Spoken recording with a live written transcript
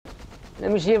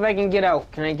Let me see if I can get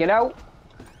out. Can I get out?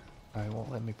 I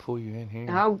won't let me pull you in here.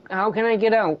 How can I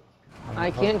get out? I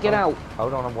can't get out.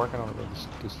 Hold on, I'm working on it.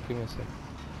 Just give me a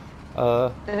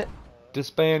sec.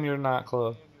 Disband your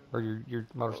nightclub or your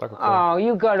motorcycle club. Oh,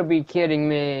 you gotta be kidding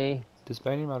me.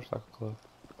 Disband your motorcycle club.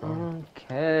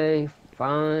 Okay,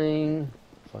 fine.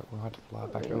 Fuck, we'll have to fly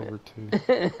back over to.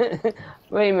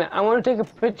 Wait a minute, I want to take a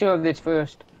picture of this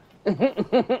first.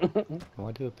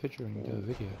 Why do a picture when you do a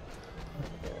video?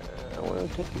 I want to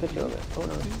take a picture of it. Hold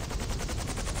on.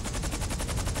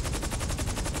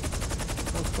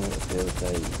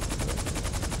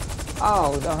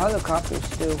 Oh, the helicopter is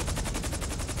still.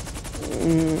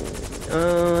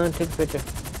 Take a picture.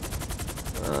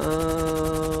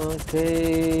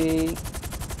 Take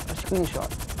a screenshot.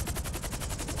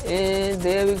 And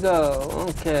there we go.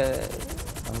 Okay.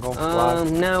 I'm going to fly.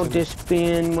 Now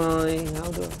disband my.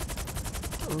 How do I?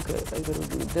 Okay, I gotta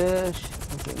do this.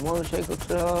 Okay, motorcycle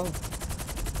club.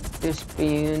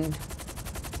 Disband.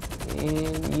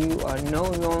 And you are no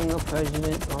longer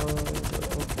president of the.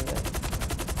 Okay.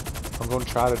 I'm going to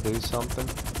try to do something.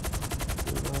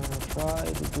 Try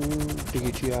to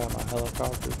get you out of my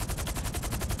helicopter.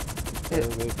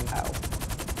 Ow.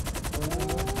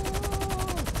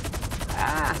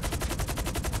 Ah!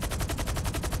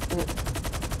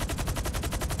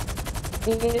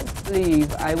 Can't believe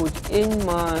I was in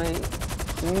my.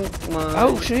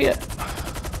 Oh shit!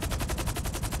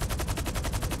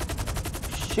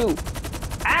 Shoot!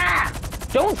 Ah!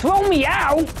 Don't throw me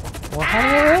out! Well,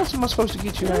 how else am I supposed to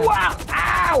get you out? Wow!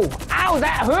 Ow! Ow!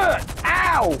 That hurt!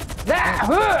 Ow! That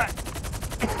hurt!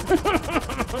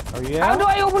 Are you How out? do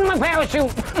I open my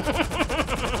parachute?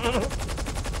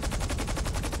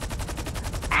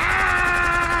 Ah!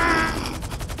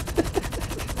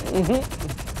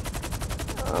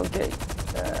 Okay.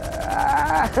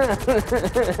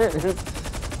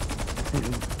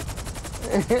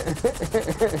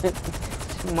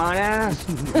 Smart ass.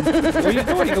 What are you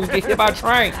doing? You're gonna get hit by a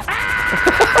train.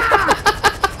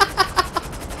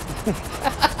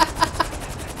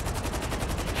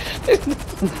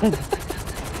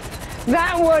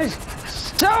 That was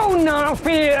so not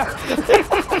fair.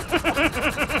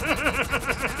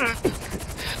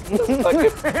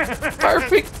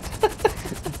 Perfect.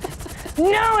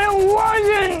 No, it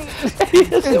wasn't.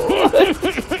 Yes, it was.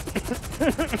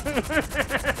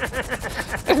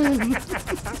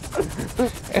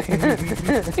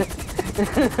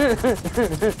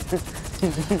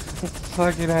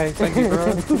 Fucking hey, thank you, bro.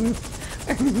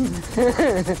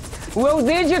 Well,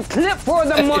 there's your clip for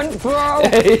the month, bro.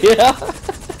 Yeah.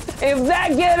 If that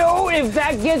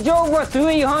gets over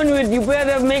 300, you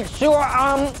better make sure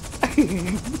I'm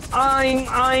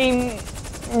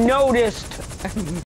noticed.